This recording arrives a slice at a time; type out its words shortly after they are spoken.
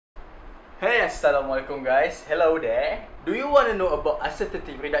Hey, Assalamualaikum guys. Hello there. Do you want to know about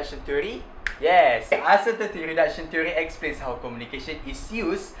uncertainty reduction theory? Yes, uncertainty reduction theory explains how communication is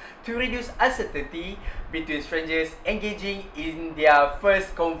used to reduce uncertainty between strangers engaging in their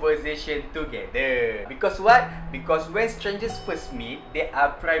first conversation together. Because what? Because when strangers first meet, they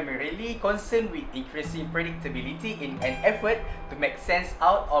are primarily concerned with increasing predictability in an effort to make sense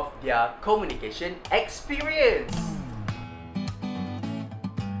out of their communication experience.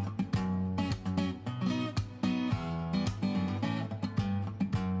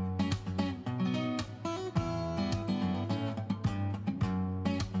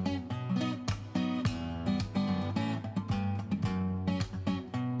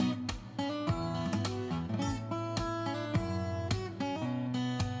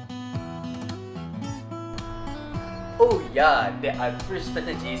 Oh yeah, there are three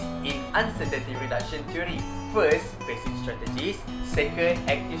strategies in uncertainty reduction theory. First, passive strategies. Second,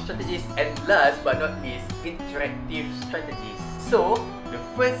 active strategies. And last but not least, interactive strategies. So, the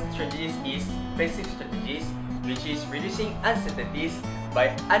first strategy is passive strategies, which is reducing uncertainties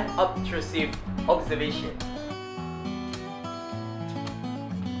by unobtrusive observation.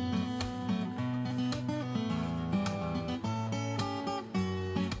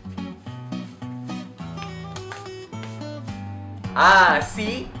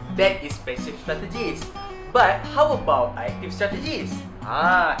 See? That is passive strategies. But how about active strategies?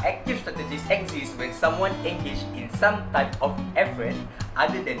 Active strategies exist when someone engaged in some type of effort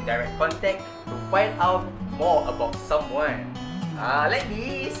other than direct contact to find out more about someone. Like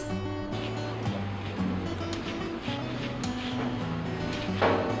this.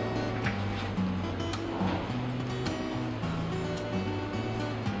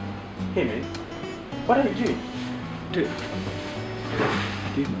 Hey man, what are you doing? Dude,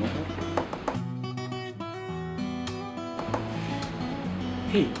 do you know her?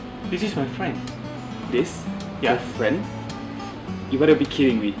 Hey, this is my friend. This? Yeah. Your friend? You better be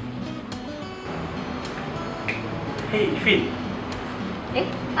kidding me. Hey, Finn.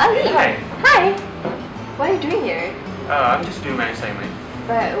 Hey, Ali. Hi. Hi. What are you doing here? I'm just doing my assignment.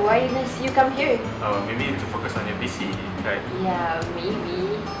 But why didn't you come here? Maybe to focus on your PC, right? Yeah,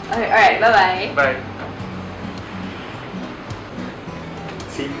 maybe. Alright, bye-bye. Bye.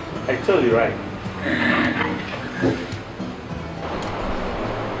 See, I told you right.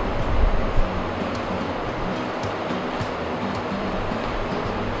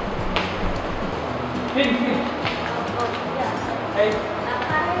 Hey. Oh, yeah. Hey,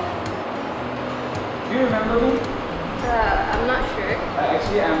 Hi. do you remember me? I'm not sure.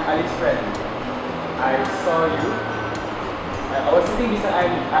 Actually, I'm Ali's friend. I saw you. I was sitting beside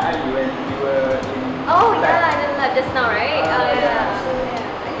Ali when we were in Oh, lab. yeah, I did that just now, right? Yeah. Yeah.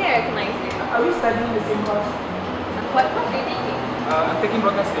 I think I recognize you. Are we studying the same course? What are you taking? I'm taking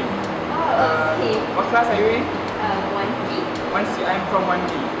broadcasting. Oh, okay. What class are you in? 1B. 1C. I'm from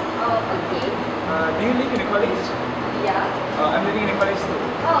 1B. Oh, okay. Do you live in the college? Yeah. I'm living in the college too.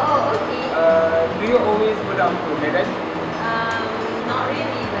 Oh, okay. Do you always go down to Medan? Not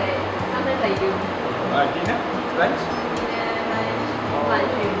really, but sometimes I do. Dinner? Lunch?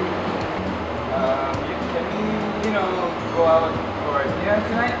 Lunch. Can we, go out for dinner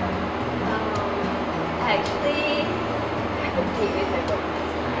tonight? Actually, I could take with my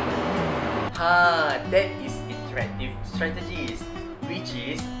boyfriend. That is interactive strategies, which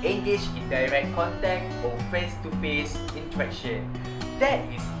is engage in direct contact or face-to-face interaction. That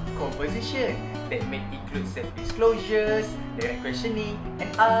is conversation that may include self-disclosures, direct questioning, and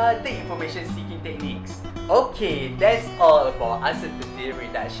other information-seeking techniques. Okay, that's all about uncertainty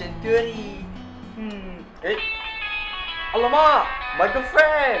reduction theory. Alamak, my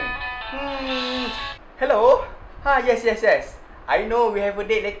girlfriend. Hello? Yes. I know we have a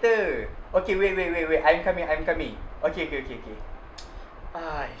date later. Okay, wait. I'm coming. Okay.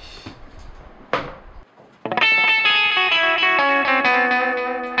 Aish.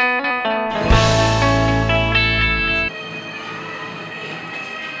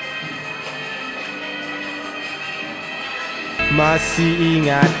 Masih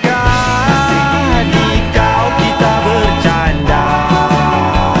ingatkah